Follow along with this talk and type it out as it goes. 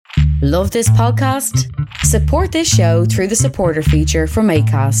Love this podcast? Support this show through the supporter feature from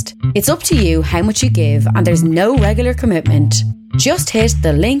Acast. It's up to you how much you give, and there's no regular commitment. Just hit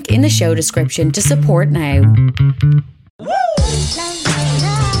the link in the show description to support now.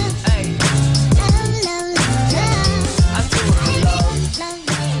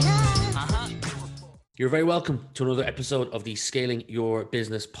 You're very welcome to another episode of the Scaling Your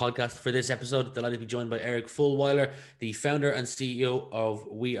Business podcast. For this episode, delighted to be joined by Eric Fulwiler, the founder and CEO of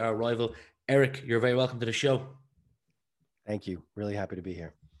We Are Rival. Eric, you're very welcome to the show. Thank you. Really happy to be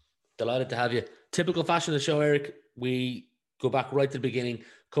here. Delighted to have you. Typical fashion of the show, Eric, we go back right to the beginning.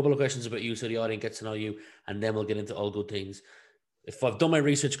 A couple of questions about you so the audience gets to know you, and then we'll get into all good things. If I've done my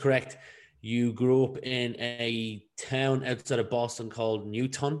research correct, you grew up in a town outside of Boston called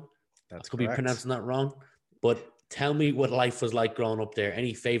Newton. That's I could correct. be pronouncing that wrong, but tell me what life was like growing up there.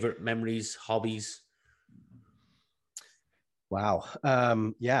 Any favorite memories, hobbies? Wow.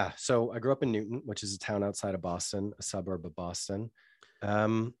 Yeah. So I grew up in Newton, which is a town outside of Boston, a suburb of Boston.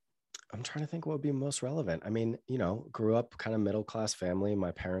 I'm trying to think what would be most relevant. I mean, grew up kind of middle-class family.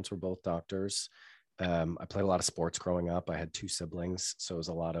 My parents were both doctors. I played a lot of sports growing up. I had two siblings. So it was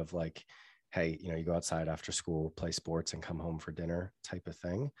a lot of like, hey, you go outside after school, play sports and come home for dinner type of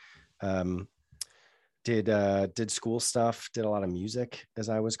thing. Did school stuff, did a lot of music as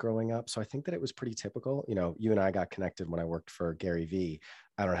I was growing up. So I think that it was pretty typical. You and I got connected when I worked for Gary Vee.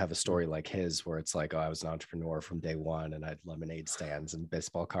 I don't have a story like his where it's like, oh, I was an entrepreneur from day one and I had lemonade stands and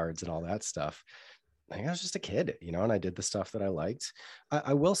baseball cards and all that stuff. I think I was just a kid, and I did the stuff that I liked.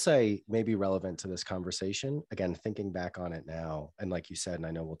 I will say, maybe relevant to this conversation, again, thinking back on it now, and like you said, and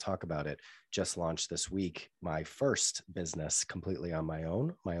I know we'll talk about it, just launched this week, my first business completely on my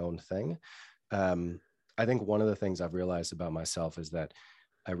own thing. I think one of the things I've realized about myself is that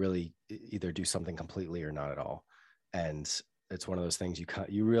I really either do something completely or not at all. And it's one of those things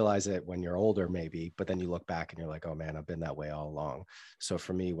you realize it when you're older, maybe, but then you look back and you're like, oh man, I've been that way all along. So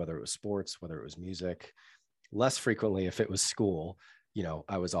for me, whether it was sports, whether it was music, less frequently, if it was school,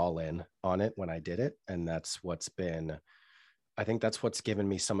 I was all in on it when I did it. And I think that's what's given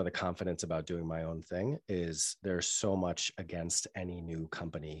me some of the confidence about doing my own thing is there's so much against any new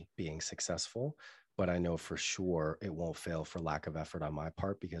company being successful, but I know for sure it won't fail for lack of effort on my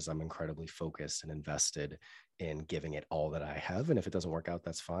part because I'm incredibly focused and invested in giving it all that I have. And if it doesn't work out,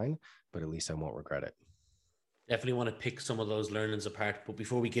 that's fine, but at least I won't regret it. Definitely want to pick some of those learnings apart. But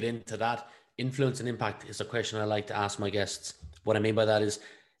before we get into that, influence and impact is a question I like to ask my guests. What I mean by that is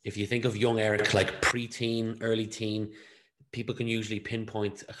if you think of young Eric, like pre-teen, early teen, people can usually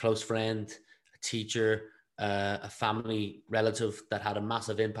pinpoint a close friend, a teacher, a family relative that had a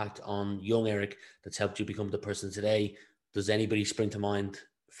massive impact on young Eric that's helped you become the person today. Does anybody spring to mind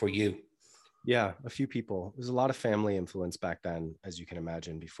for you? Yeah, a few people. There's a lot of family influence back then, as you can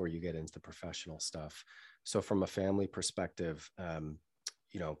imagine, before you get into the professional stuff. So from a family perspective,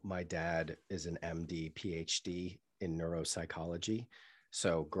 my dad is an MD, PhD in neuropsychology.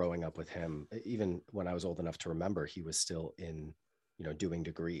 So growing up with him, even when I was old enough to remember, he was still in, doing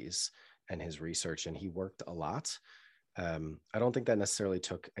degrees and his research, and he worked a lot. I don't think that necessarily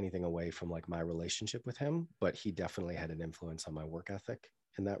took anything away from like my relationship with him, but he definitely had an influence on my work ethic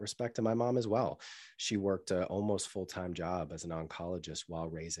in that respect. And my mom as well. She worked an almost full-time job as an oncologist while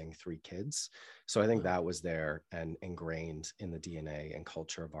raising 3 kids. So I think that was there and ingrained in the DNA and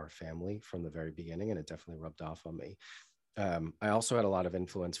culture of our family from the very beginning. And it definitely rubbed off on me. I also had a lot of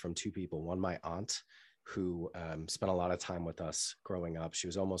influence from 2 people. One, my aunt, who spent a lot of time with us growing up. She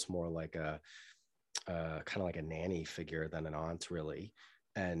was almost more like a kind of like a nanny figure than an aunt, really.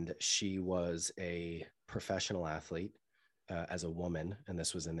 And she was a professional athlete as a woman, and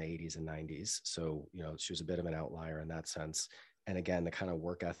this was in the 80s and 90s. So, she was a bit of an outlier in that sense. And again, the kind of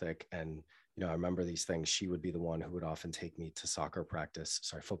work ethic and, I remember these things. She would be the one who would often take me to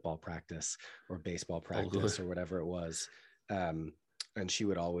football practice or baseball practice or whatever it was. And she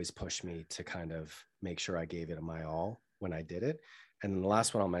would always push me to kind of make sure I gave it my all when I did it. And then the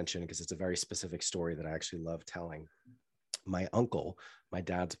last one I'll mention, because it's a very specific story that I actually love telling. My uncle, my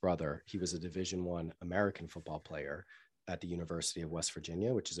dad's brother, he was a Division I American football player at the University of West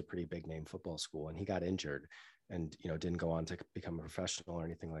Virginia, which is a pretty big name football school. And he got injured and, didn't go on to become a professional or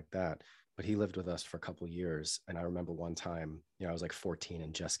anything like that. But he lived with us for a couple of years. And I remember one time, I was like 14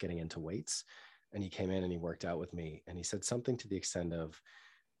 and just getting into weights. And he came in and he worked out with me. And he said something to the extent of,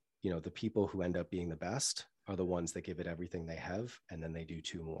 the people who end up being the best are the ones that give it everything they have. And then they do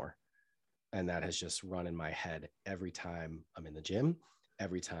 2 more. And that has just run in my head every time I'm in the gym,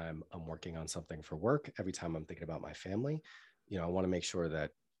 every time I'm working on something for work, every time I'm thinking about my family. I want to make sure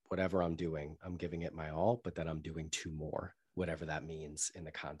that whatever I'm doing, I'm giving it my all, but that I'm doing 2 more whatever that means in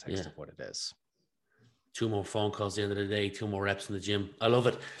the context of what it is. 2 more phone calls at the end of the day, 2 more reps in the gym. I love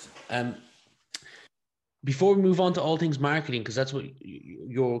it. Before we move on to all things marketing, because that's what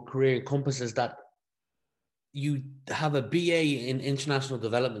your career encompasses, that you have a BA in international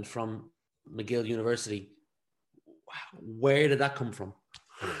development from McGill University. Where did that come from?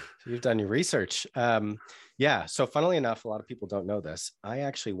 So you've done your research. Yeah. So funnily enough, a lot of people don't know this. I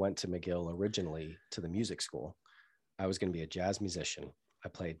actually went to McGill originally to the music school. I was going to be a jazz musician. I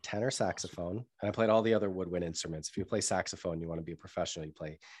played tenor saxophone, and I played all the other woodwind instruments. If you play saxophone, you want to be a professional, you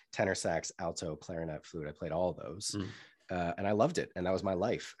play tenor sax, alto, clarinet, flute. I played all of those. And I loved it. And that was my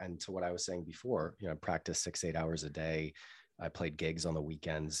life. And to what I was saying before, I practiced 6-8 hours a day. I played gigs on the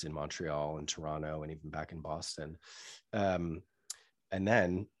weekends in Montreal and Toronto and even back in Boston. And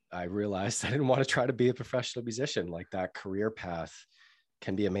then I realized I didn't want to try to be a professional musician. Like, that career path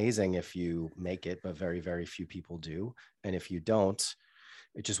can be amazing if you make it, but very, very few people do. And if you don't,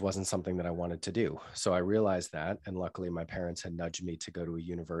 it just wasn't something that I wanted to do. So I realized that, and luckily my parents had nudged me to go to a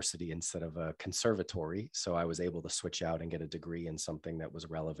university instead of a conservatory. So I was able to switch out and get a degree in something that was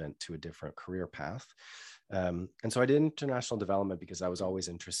relevant to a different career path. And so I did international development because I was always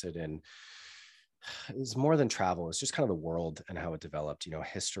interested in, it's more than travel. It's just kind of the world and how it developed,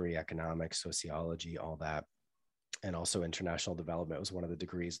 history, economics, sociology, all that. And also international development was one of the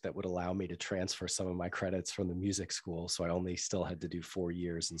degrees that would allow me to transfer some of my credits from the music school. So I only still had to do 4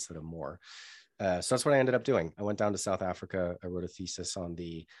 years instead of more. So that's what I ended up doing. I went down to South Africa. I wrote a thesis on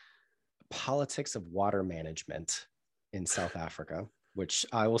the politics of water management in South Africa, which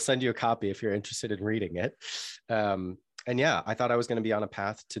I will send you a copy if you're interested in reading it. And yeah, I thought I was going to be on a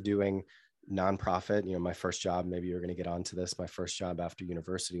path to doing nonprofit. My first job, maybe you're going to get onto this. My first job after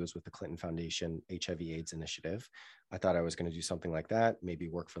university was with the Clinton Foundation HIV/AIDS initiative. I thought I was going to do something like that, maybe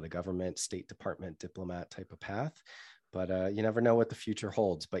work for the government, State Department, diplomat type of path. But you never know what the future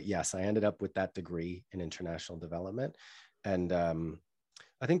holds. But yes, I ended up with that degree in international development. And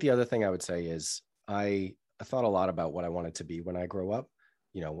I think the other thing I would say is I thought a lot about what I wanted to be when I grow up.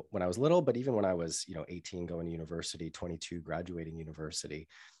 When I was little, but even when I was, 18, going to university, 22, graduating university.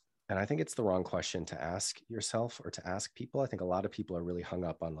 And I think it's the wrong question to ask yourself or to ask people. I think a lot of people are really hung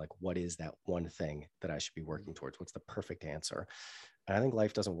up on, like, what is that one thing that I should be working towards? What's the perfect answer? And I think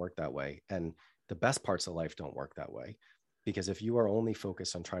life doesn't work that way. And the best parts of life don't work that way, because if you are only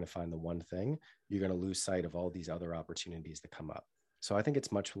focused on trying to find the one thing, you're going to lose sight of all these other opportunities that come up. So I think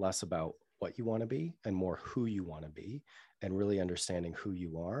it's much less about what you want to be and more who you want to be, and really understanding who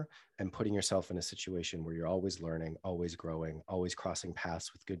you are and putting yourself in a situation where you're always learning, always growing, always crossing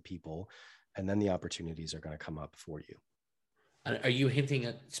paths with good people. And then the opportunities are going to come up for you. And are you hinting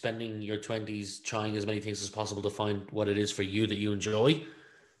at spending your 20s trying as many things as possible to find what it is for you that you enjoy?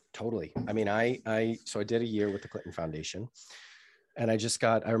 Totally. I mean, so I did a year with the Clinton Foundation. And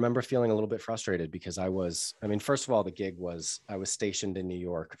I remember feeling a little bit frustrated because first of all, the gig was, I was stationed in New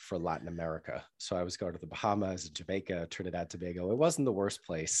York for Latin America. So I was going to the Bahamas, Jamaica, Trinidad, Tobago. It wasn't the worst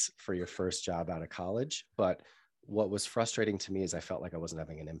place for your first job out of college. But what was frustrating to me is I felt like I wasn't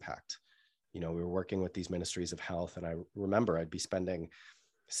having an impact. We were working with these ministries of health. And I remember I'd be spending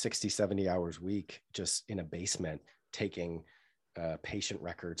 60, 70 hours a week just in a basement, taking patient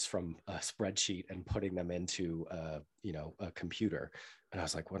records from a spreadsheet and putting them into a computer. And I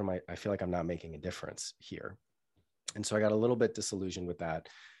was like, I feel like I'm not making a difference here. And so I got a little bit disillusioned with that.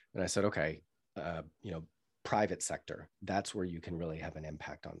 And I said, okay, private sector, that's where you can really have an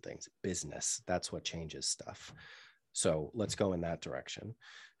impact on things. Business, that's what changes stuff. So let's go in that direction.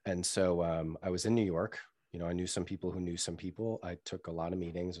 And so I was in New York. I knew some people who knew some people. I took a lot of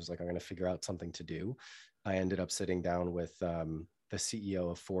meetings. I was like, I'm going to figure out something to do. I ended up sitting down with the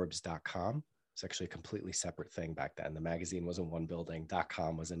CEO of Forbes.com. It's actually a completely separate thing back then. The magazine was in one building,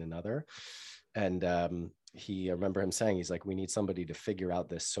 .com was in another. And I remember him saying, he's like, we need somebody to figure out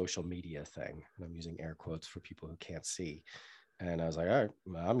this social media thing. And I'm using air quotes for people who can't see. And I was like, all right,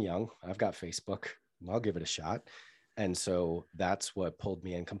 I'm young. I've got Facebook. I'll give it a shot. And so that's what pulled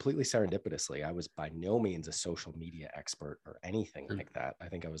me in completely serendipitously. I was by no means a social media expert or anything like that. I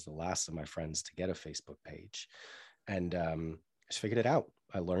think I was the last of my friends to get a Facebook page, and I just figured it out.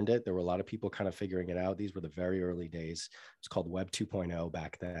 I learned it. There were a lot of people kind of figuring it out. These were the very early days. It's called Web 2.0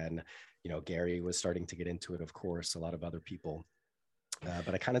 back then. Gary was starting to get into it, of course, a lot of other people.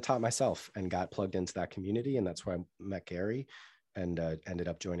 But I kind of taught myself and got plugged into that community. And that's where I met Gary and ended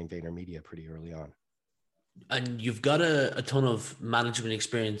up joining VaynerMedia pretty early on. And you've got a ton of management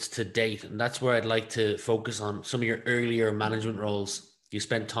experience to date, and that's where I'd like to focus on some of your earlier management roles. You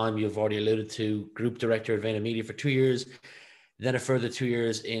spent time, you've already alluded to, group director at VaynerMedia for 2 years, then a further 2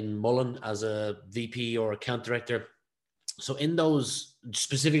 years in Mullen as a VP or account director. So in those,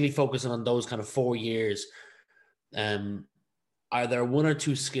 specifically focusing on those kind of 4 years, are there one or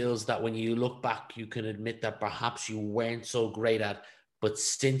two skills that when you look back, you can admit that perhaps you weren't so great at, but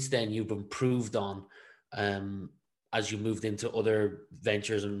since then you've improved on, as you moved into other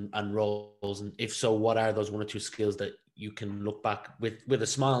ventures and roles? And if so, what are those one or two skills that you can look back with a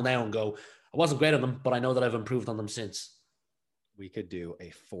smile now and go, I wasn't great at them, but I know that I've improved on them since? We could do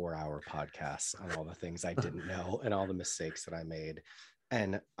a 4-hour podcast on all the things I didn't know and all the mistakes that I made.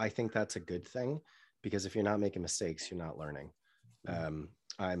 And I think that's a good thing, because if you're not making mistakes, you're not learning.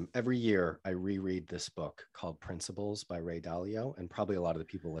 Every year I reread this book called Principles by Ray Dalio, and probably a lot of the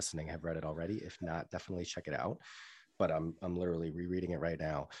people listening have read it already. If not, definitely check it out. But I'm literally rereading it right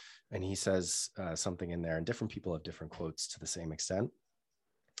now. And he says something in there, and different people have different quotes to the same extent.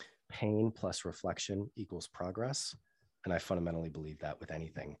 Pain plus reflection equals progress. And I fundamentally believe that with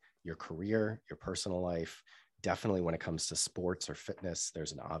anything, your career, your personal life, definitely when it comes to sports or fitness,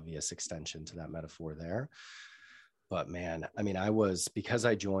 there's an obvious extension to that metaphor there. But man, I mean, because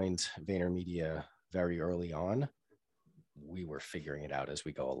I joined VaynerMedia very early on, we were figuring it out as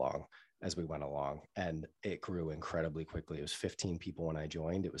we went along, and it grew incredibly quickly. It was 15 people when I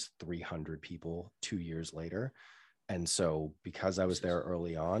joined. It was 300 people 2 years later. And so because I was there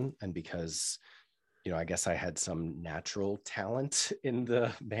early on, and because, I guess I had some natural talent in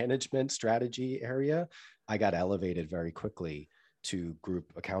the management strategy area, I got elevated very quickly to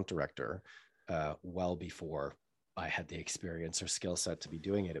group account director, well before I had the experience or skill set to be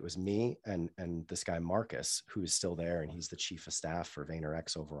doing it. It was me and this guy, Marcus, who is still there, and he's the chief of staff for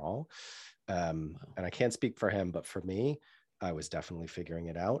VaynerX overall. And I can't speak for him, but for me, I was definitely figuring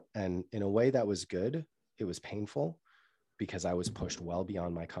it out. And in a way that was good. It was painful because I was pushed well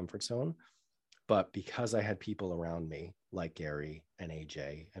beyond my comfort zone. But because I had people around me like Gary and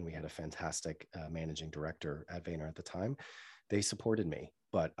AJ, and we had a fantastic managing director at Vayner at the time, they supported me.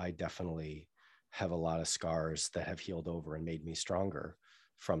 But I definitely have a lot of scars that have healed over and made me stronger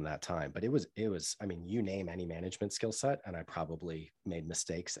from that time. But it was, I mean, you name any management skill set, and I probably made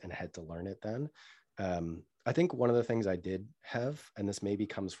mistakes and had to learn it then. I think one of the things I did have, and this maybe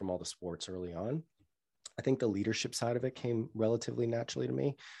comes from all the sports early on, I think the leadership side of it came relatively naturally to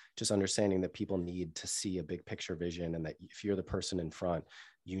me, just understanding that people need to see a big picture vision, and that if you're the person in front,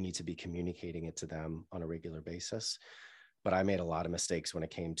 you need to be communicating it to them on a regular basis. But I made a lot of mistakes when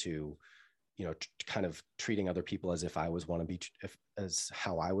it came to, kind of treating other people as if I was as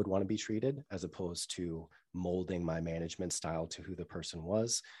how I would want to be treated, as opposed to molding my management style to who the person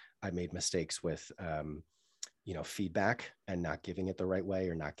was. I made mistakes with, feedback and not giving it the right way,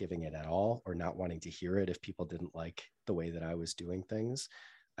 or not giving it at all, or not wanting to hear it if people didn't like the way that I was doing things.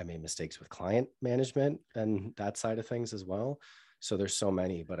 I made mistakes with client management and that side of things as well. So there's so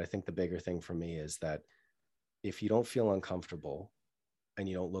many, but I think the bigger thing for me is that if you don't feel uncomfortable and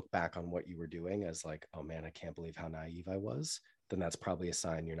you don't look back on what you were doing as like, oh man, I can't believe how naive I was, then that's probably a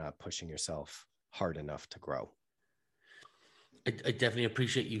sign you're not pushing yourself hard enough to grow. I definitely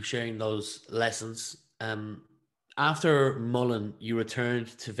appreciate you sharing those lessons. After Mullen, you returned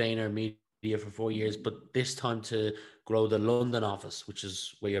to VaynerMedia for 4 years, but this time to grow the London office, which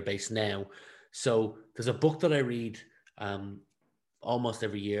is where you're based now. So there's a book that I read almost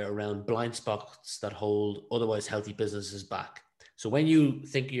every year around blind spots that hold otherwise healthy businesses back. So when you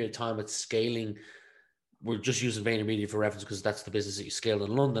think of your time at scaling, we're just using VaynerMedia for reference because that's the business that you scaled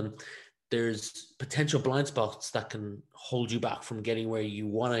in London. There's potential blind spots that can hold you back from getting where you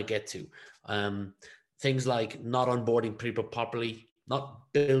want to get to. Things like not onboarding people properly,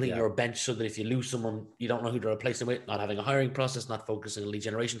 not building your bench so that if you lose someone, you don't know who to replace them with, not having a hiring process, not focusing on lead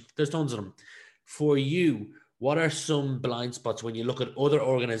generation. There's tons of them. For you, what are some blind spots when you look at other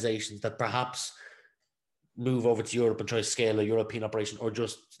organizations that perhaps move over to Europe and try to scale a European operation, or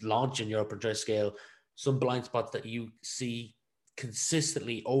just launch in Europe and try to scale? Some blind spots that you see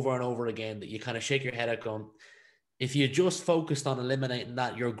consistently over and over again that you kind of shake your head at going, if you just focused on eliminating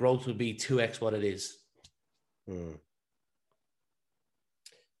that, your growth would be 2x what it is?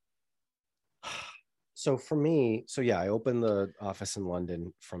 So for me, I opened the office in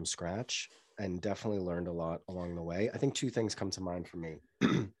London from scratch and definitely learned a lot along the way. I think two things come to mind for me.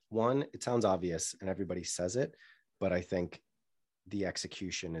 One, it sounds obvious and everybody says it, but I think the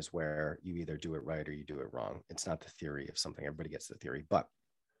execution is where you either do it right or you do it wrong. It's not the theory of something. Everybody gets the theory, but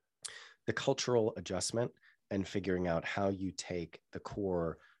the cultural adjustment and figuring out how you take the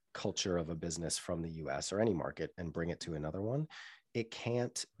core culture of a business from the US or any market and bring it to another one. It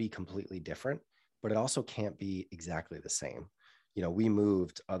can't be completely different, but it also can't be exactly the same. We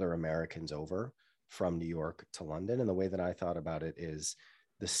moved other Americans over from New York to London. And the way that I thought about it is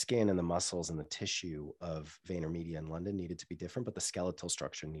the skin and the muscles and the tissue of VaynerMedia in London needed to be different, but the skeletal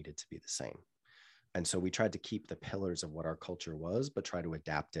structure needed to be the same. And so we tried to keep the pillars of what our culture was, but try to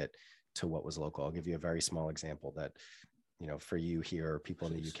adapt it to what was local. I'll give you a very small example that, you know, for you here, people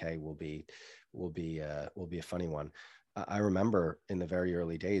in the UK will be a funny one. I remember in the very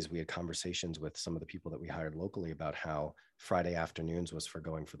early days, we had conversations with some of the people that we hired locally about how Friday afternoons was for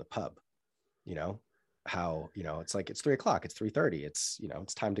going for the pub, you know, how, you know, it's like, it's 3:00, it's 3:30, it's, you know,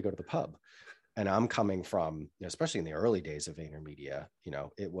 it's time to go to the pub. And I'm coming from, you know, especially in the early days of VaynerMedia, you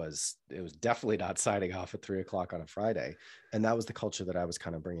know, it was definitely not signing off at 3:00 on a Friday. And that was the culture that I was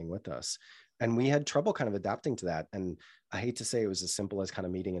kind of bringing with us. And we had trouble kind of adapting to that. And I hate to say it was as simple as kind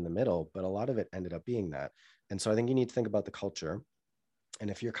of meeting in the middle, but a lot of it ended up being that. And so I think you need to think about the culture. And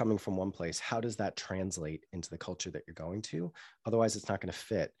if you're coming from one place, how does that translate into the culture that you're going to? Otherwise, it's not going to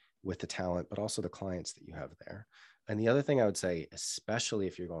fit with the talent, but also the clients that you have there. And the other thing I would say, especially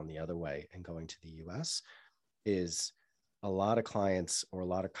if you're going the other way and going to the US, is a lot of clients or a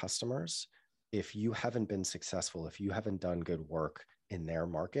lot of customers, if you haven't been successful, if you haven't done good work in their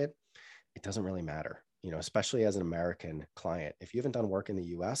market, it doesn't really matter, you know, especially as an American client. If you haven't done work in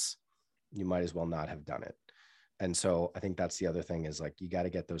the US, you might as well not have done it. And so I think that's the other thing, is like, you got to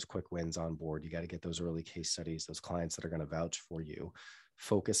get those quick wins on board. You got to get those early case studies, those clients that are going to vouch for you.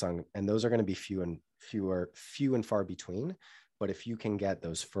 Focus on, and those are going to be few and far between. But if you can get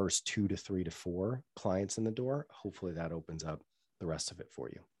those first 2 to 3 to 4 clients in the door, hopefully that opens up the rest of it for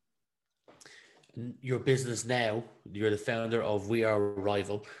you. Your business now, you're the founder of We Are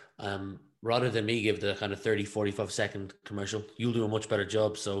Rival. Rather than me give the kind of 30, 45 second commercial, you'll do a much better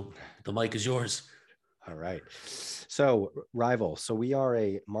job. So the mic is yours. All right. So Rival. So we are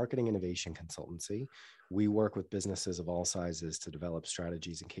a marketing innovation consultancy. We work with businesses of all sizes to develop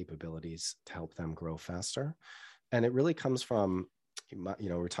strategies and capabilities to help them grow faster. And it really comes from, you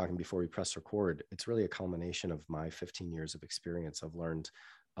know, we were talking before we press record, it's really a culmination of my 15 years of experience. I've learned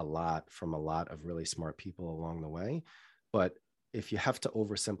a lot from a lot of really smart people along the way. But if you have to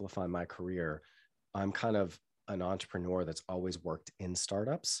oversimplify my career, I'm kind of an entrepreneur that's always worked in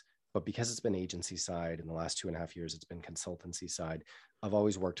startups. But because it's been agency side, in the last 2.5 years, it's been consultancy side, I've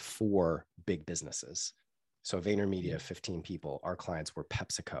always worked for big businesses. So VaynerMedia, 15 people, our clients were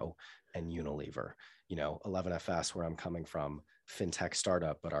PepsiCo and Unilever, you know, 11FS, where I'm coming from, fintech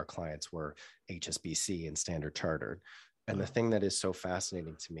startup, but our clients were HSBC and Standard Chartered. And the thing that is so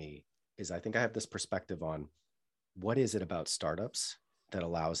fascinating to me is I think I have this perspective on what is it about startups that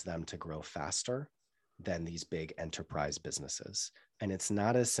allows them to grow faster than these big enterprise businesses. And it's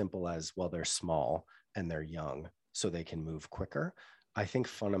not as simple as, well, they're small and they're young, so they can move quicker. I think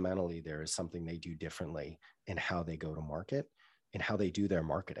fundamentally there is something they do differently in how they go to market, in how they do their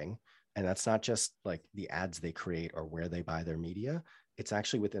marketing. And that's not just like the ads they create or where they buy their media. It's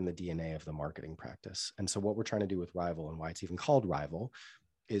actually within the DNA of the marketing practice. And so what we're trying to do with Rival, and why it's even called Rival,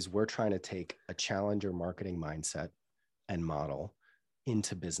 is we're trying to take a challenger marketing mindset and model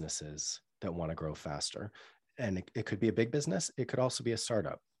into businesses that want to grow faster. And it could be a big business. It could also be a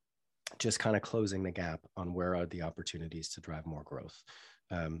startup, just kind of closing the gap on where are the opportunities to drive more growth.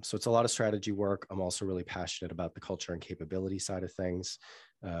 So it's a lot of strategy work. I'm also really passionate about the culture and capability side of things.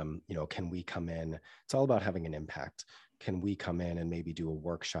 You know, can we come in? It's all about having an impact. Can we come in and maybe do a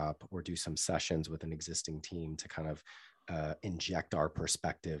workshop or do some sessions with an existing team to kind of inject our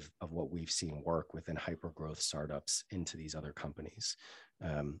perspective of what we've seen work within hyper-growth startups into these other companies?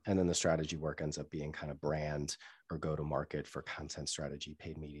 And then the strategy work ends up being kind of brand or go-to-market for content strategy,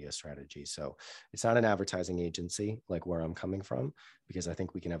 paid media strategy. So it's not an advertising agency like where I'm coming from, because I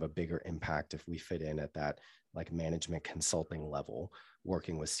think we can have a bigger impact if we fit in at that like management consulting level,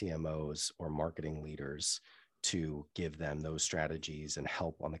 working with CMOs or marketing leaders to give them those strategies and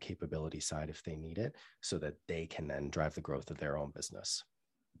help on the capability side if they need it, so that they can then drive the growth of their own business.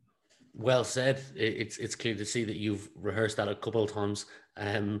 Well said. It's clear to see that you've rehearsed that a couple of times.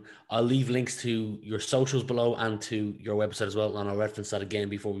 I'll leave links to your socials below and to your website as well, and I'll reference that again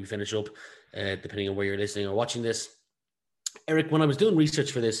before we finish up, depending on where you're listening or watching this. Eric, when I was doing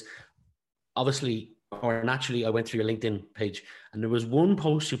research for this, obviously, or naturally, I went through your LinkedIn page, and there was one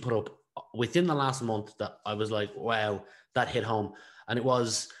post you put up within the last month that I was like, wow, that hit home. And it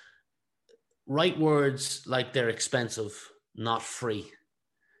was, write words like they're expensive, not free.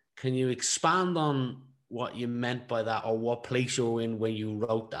 Can you expand on what you meant by that, or what place you were in when you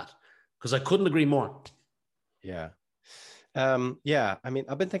wrote that? Because I couldn't agree more. Yeah. Yeah. I mean,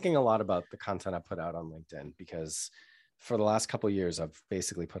 I've been thinking a lot about the content I put out on LinkedIn, because for the last couple of years, I've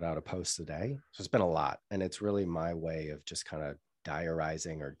basically put out a post a day. So it's been a lot. And it's really my way of just kind of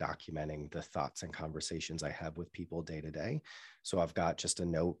diarizing or documenting the thoughts and conversations I have with people day to day. So I've got just a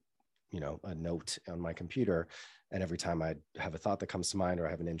note on my computer. And every time I have a thought that comes to mind, or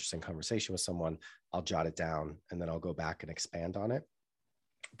I have an interesting conversation with someone, I'll jot it down and then I'll go back and expand on it.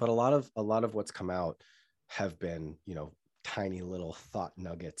 But a lot of what's come out have been, tiny little thought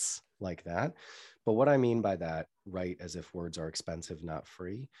nuggets like that. But what I mean by that, right, as if words are expensive, not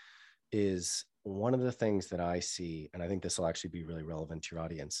free, is one of the things that I see, and I think this will actually be really relevant to your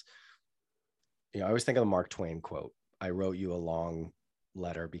audience. I always think of the Mark Twain quote, I wrote you a long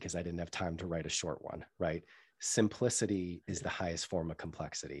letter because I didn't have time to write a short one, right? Simplicity is the highest form of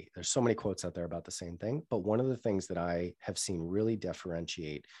complexity. There's so many quotes out there about the same thing, but one of the things that I have seen really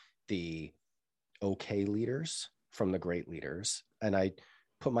differentiate the okay leaders from the great leaders, and I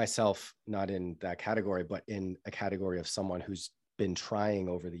put myself not in that category, but in a category of someone who's been trying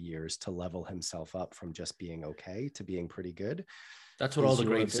over the years to level himself up from just being okay to being pretty good. That's what all the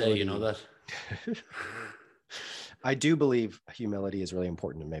greats say, you know that. I do believe humility is really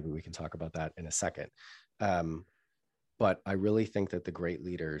important, and maybe we can talk about that in a second. But I really think that the great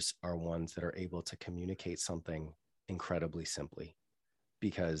leaders are ones that are able to communicate something incredibly simply,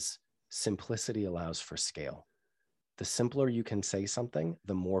 because simplicity allows for scale. The simpler you can say something,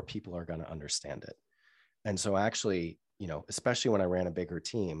 the more people are going to understand it. And so actually, especially when I ran a bigger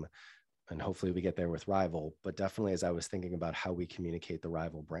team, and hopefully we get there with Rival, but definitely as I was thinking about how we communicate the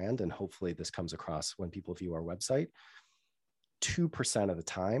Rival brand, and hopefully this comes across when people view our website, 2% of the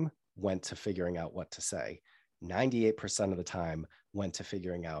time went to figuring out what to say. 98% of the time went to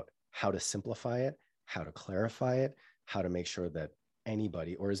figuring out how to simplify it, how to clarify it, how to make sure that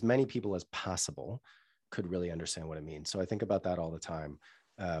anybody, or as many people as possible, could really understand what it means. So I think about that all the time.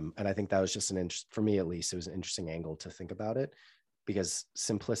 And I think that was just for me, at least, it was an interesting angle to think about it, because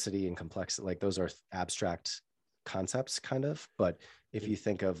simplicity and complexity, like those are abstract concepts kind of, but if you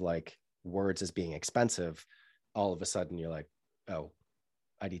think of like words as being expensive, all of a sudden you're like, oh,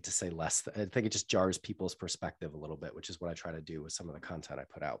 I need to say less. I think it just jars people's perspective a little bit, which is what I try to do with some of the content I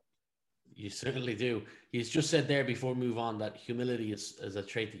put out. You certainly do. He's just said there before we move on that humility is a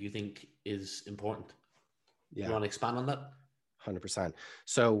trait that you think is important. Yeah. You want to expand on that? 100%.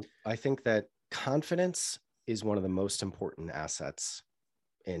 So I think that confidence is one of the most important assets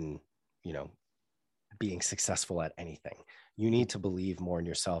in, being successful at anything. You need to believe more in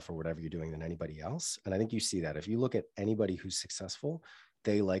yourself or whatever you're doing than anybody else. And I think you see that if you look at anybody who's successful,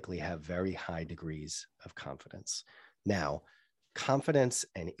 they likely have very high degrees of confidence. Now, confidence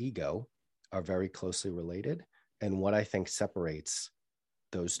and ego are very closely related. And what I think separates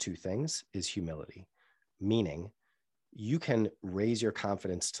those two things is humility, meaning you can raise your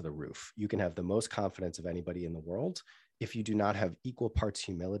confidence to the roof. You can have the most confidence of anybody in the world. If you do not have equal parts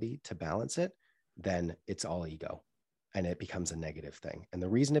humility to balance it, then it's all ego and it becomes a negative thing. And the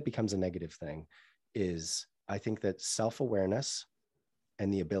reason it becomes a negative thing is I think that self-awareness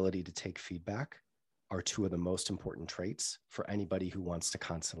and the ability to take feedback are two of the most important traits for anybody who wants to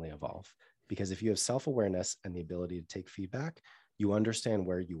constantly evolve. Because if you have self-awareness and the ability to take feedback, you understand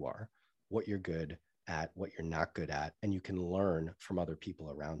where you are, what you're good at, what you're not good at, and you can learn from other people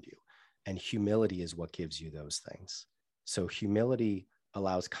around you. And humility is what gives you those things. So humility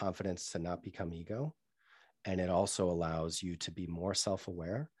allows confidence to not become ego. And it also allows you to be more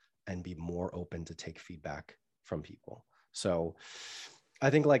self-aware and be more open to take feedback from people. So I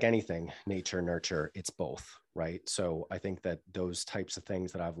think like anything, nature, nurture, it's both, right? So I think that those types of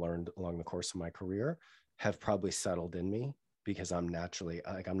things that I've learned along the course of my career have probably settled in me because I'm naturally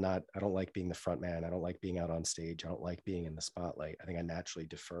like, I don't like being the front man. I don't like being out on stage. I don't like being in the spotlight. I think I naturally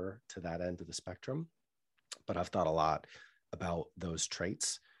defer to that end of the spectrum, but I've thought a lot about those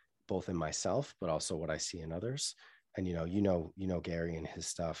traits, both in myself, but also what I see in others. And, you know, Gary and his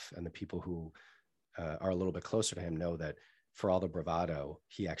stuff, and the people who are a little bit closer to him know that for all the bravado,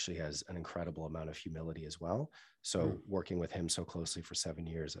 he actually has an incredible amount of humility as well. So working with him so closely for 7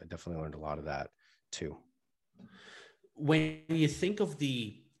 years, I definitely learned a lot of that too. When you think of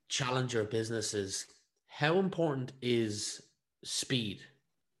the challenger businesses, how important is speed?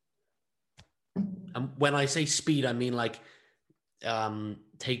 And when I say speed, I mean like,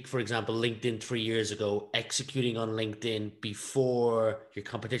 take, for example, LinkedIn 3 years ago, executing on LinkedIn before your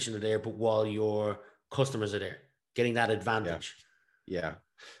competition are there, but while your customers are there, getting that advantage. Yeah.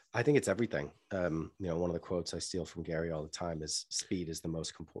 I think it's everything. One of the quotes I steal from Gary all the time is speed is the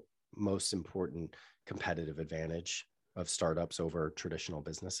most important competitive advantage of startups over traditional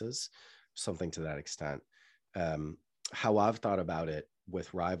businesses, something to that extent. How I've thought about it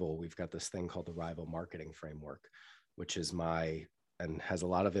with Rival, we've got this thing called the Rival Marketing Framework, which is and has a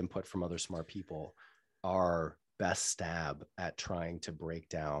lot of input from other smart people, our best stab at trying to break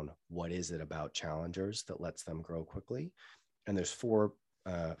down what is it about challengers that lets them grow quickly. And there's four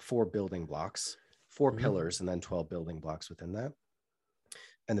building blocks, 4 pillars, and then 12 building blocks within that.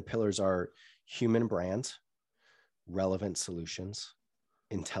 And the pillars are human brand, relevant solutions,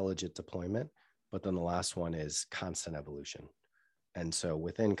 intelligent deployment, but then the last one is constant evolution. And so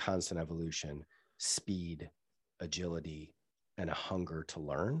within constant evolution, speed, agility, and a hunger to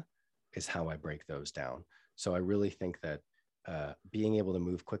learn is how I break those down. So I really think that being able to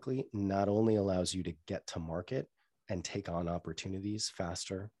move quickly not only allows you to get to market and take on opportunities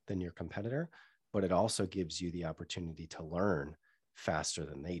faster than your competitor, but it also gives you the opportunity to learn faster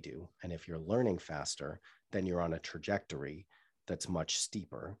than they do. And if you're learning faster, then you're on a trajectory that's much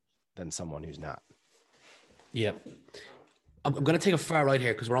steeper than someone who's not. Yeah. I'm going to take a far right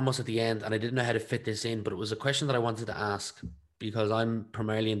here because we're almost at the end and I didn't know how to fit this in, but it was a question that I wanted to ask because I'm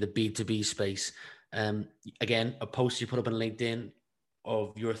primarily in the B2B space. Again, a post you put up on LinkedIn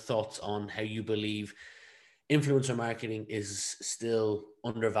of your thoughts on how you believe influencer marketing is still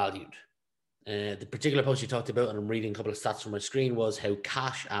undervalued. The particular post you talked about, and I'm reading a couple of stats from my screen, was how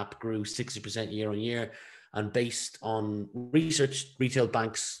Cash App grew 60% year on year. And based on research, retail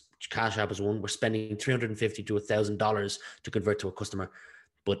banks, Cash App is one, were spending $350 to $1,000 to convert to a customer.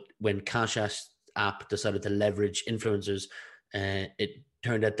 But when Cash App decided to leverage influencers, it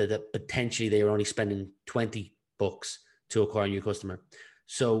turned out that potentially they were only spending $20 to acquire a new customer.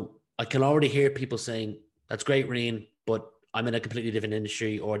 So I can already hear people saying, that's great, Rian, but I'm in a completely different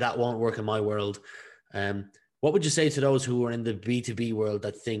industry, or that won't work in my world. What would you say to those who are in the B2B world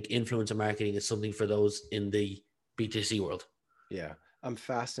that think influencer marketing is something for those in the B2C world? Yeah, I'm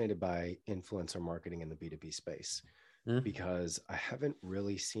fascinated by influencer marketing in the B2B space because I haven't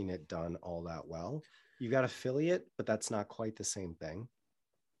really seen it done all that well. You got affiliate, but that's not quite the same thing.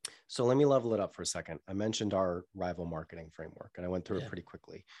 So let me level it up for a second. I mentioned our rival marketing framework, and I went through it pretty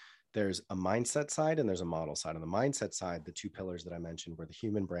quickly. There's a mindset side and there's a model side. On the mindset side, the 2 pillars that I mentioned were the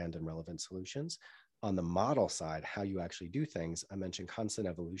human brand and relevant solutions. On the model side, how you actually do things, I mentioned constant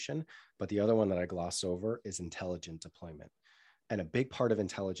evolution, but the other one that I glossed over is intelligent deployment. And a big part of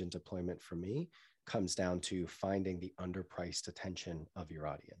intelligent deployment for me comes down to finding the underpriced attention of your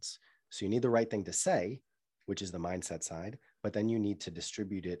audience. So you need the right thing to say, which is the mindset side, but then you need to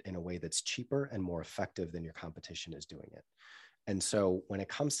distribute it in a way that's cheaper and more effective than your competition is doing it. And so when it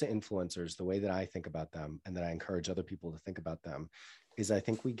comes to influencers, the way that I think about them and that I encourage other people to think about them is I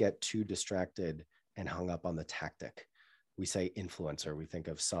think we get too distracted and hung up on the tactic. We say influencer, we think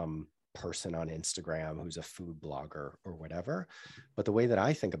of some person on Instagram who's a food blogger or whatever. But the way that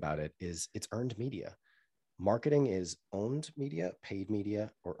I think about it is it's earned media. Marketing is owned media, paid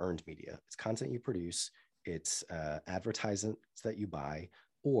media, or earned media. It's content you produce, it's advertisements that you buy,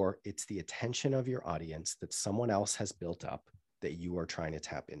 or it's the attention of your audience that someone else has built up that you are trying to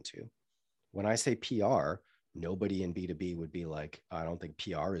tap into. When I say PR, nobody in B2B would be like, I don't think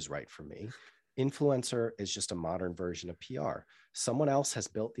PR is right for me. Influencer is just a modern version of PR. Someone else has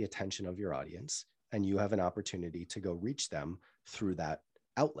built the attention of your audience, and you have an opportunity to go reach them through that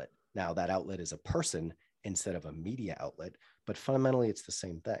outlet. Now, that outlet is a person instead of a media outlet, but fundamentally, it's the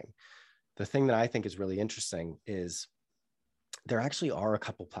same thing. The thing that I think is really interesting is there actually are a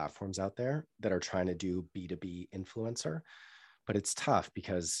couple platforms out there that are trying to do B2B influencer. But it's tough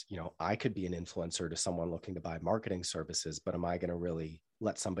because, I could be an influencer to someone looking to buy marketing services, but am I going to really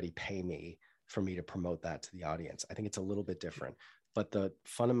let somebody pay me for me to promote that to the audience? I think it's a little bit different, but the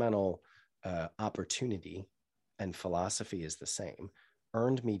fundamental opportunity and philosophy is the same.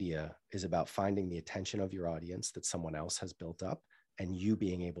 Earned media is about finding the attention of your audience that someone else has built up and you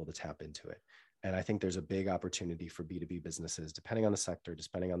being able to tap into it. And I think there's a big opportunity for B2B businesses, depending on the sector,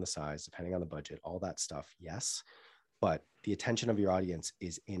 depending on the size, depending on the budget, all that stuff. Yes. But the attention of your audience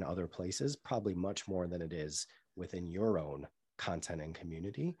is in other places, probably much more than it is within your own content and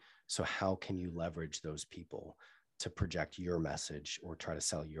community. So how can you leverage those people to project your message or try to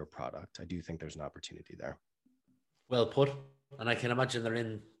sell your product? I do think there's an opportunity there. Well put. And I can imagine they're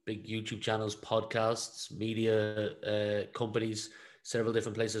in big YouTube channels, podcasts, media companies, several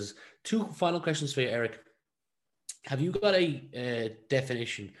different places. 2 final questions for you, Eric. Have you got a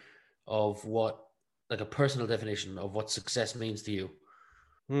definition of what, like a personal definition of what success means to you?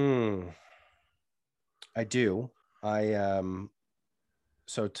 I do.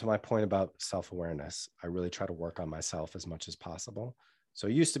 So to my point about self-awareness, I really try to work on myself as much as possible. So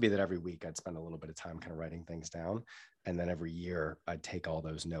it used to be that every week I'd spend a little bit of time kind of writing things down. And then every year I'd take all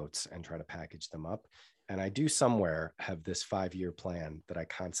those notes and try to package them up. And I do somewhere have this 5-year plan that I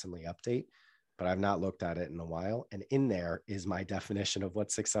constantly update, but I've not looked at it in a while. And in there is my definition of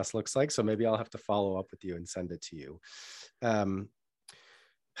what success looks like. So maybe I'll have to follow up with you and send it to you. But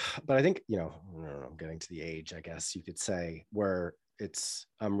I think, I'm getting to the age, I guess you could say, where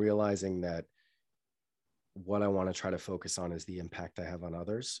I'm realizing that what I want to try to focus on is the impact I have on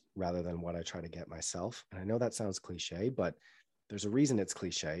others rather than what I try to get myself. And I know that sounds cliche, but there's a reason it's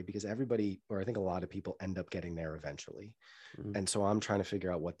cliche, because everybody, or I think a lot of people, end up getting there eventually. Mm-hmm. And so I'm trying to figure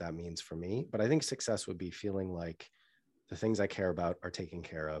out what that means for me. But I think success would be feeling like the things I care about are taken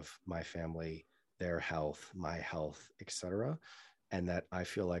care of, my family, their health, my health, etc. And that I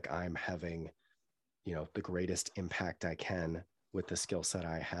feel like I'm having, the greatest impact I can with the skill set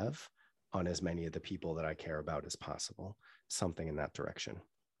I have on as many of the people that I care about as possible. Something in that direction.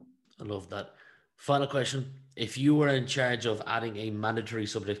 I love that. Final question. If you were in charge of adding a mandatory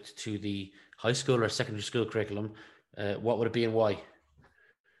subject to the high school or secondary school curriculum, what would it be and why?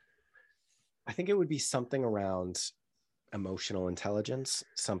 I think it would be something around emotional intelligence,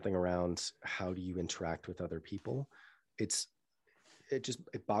 something around how do you interact with other people. There's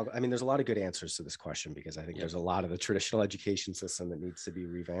a lot of good answers to this question, because I think there's a lot of the traditional education system that needs to be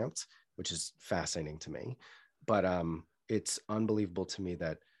revamped, which is fascinating to me. But it's unbelievable to me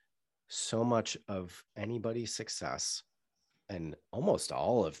that so much of anybody's success and almost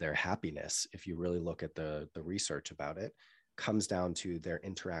all of their happiness, if you really look at the research about it, comes down to their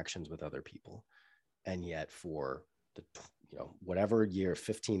interactions with other people. And yet for the, whatever year,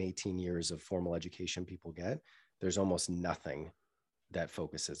 15, 18 years of formal education people get, there's almost nothing that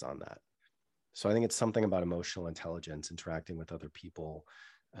focuses on that. So I think it's something about emotional intelligence, interacting with other people,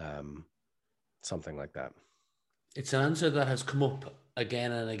 something like that. It's an answer that has come up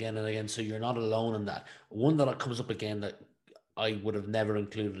again and again and again. So you're not alone in that. One that comes up again that I would have never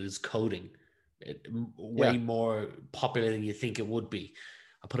included is coding. Way more popular than you think it would be.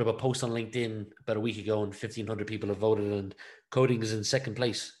 I put up a post on LinkedIn about a week ago and 1,500 people have voted, and coding is in second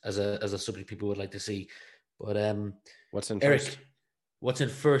place as a subject people would like to see. But what's in Eric, first? What's in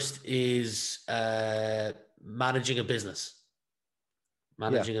first is managing a business.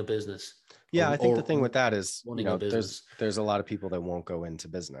 A business. Yeah, I think the thing with that is, there's a lot of people that won't go into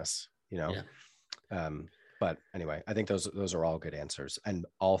business, but anyway, I think those are all good answers, and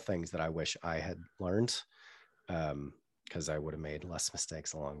all things that I wish I had learned, because I would have made less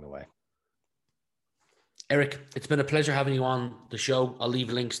mistakes along the way. Eric, it's been a pleasure having you on the show. I'll leave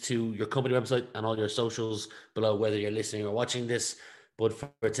links to your company website and all your socials below, whether you're listening or watching this. But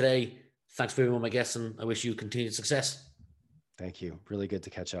for today, thanks for being one of my guests, and I wish you continued success. Thank you. Really good to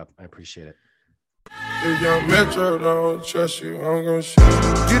catch up. I appreciate it. If young Metro don't trust you, I'm gonna shoot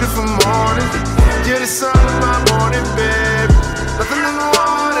you. Beautiful morning, you're the sun of my morning, babe. Nothing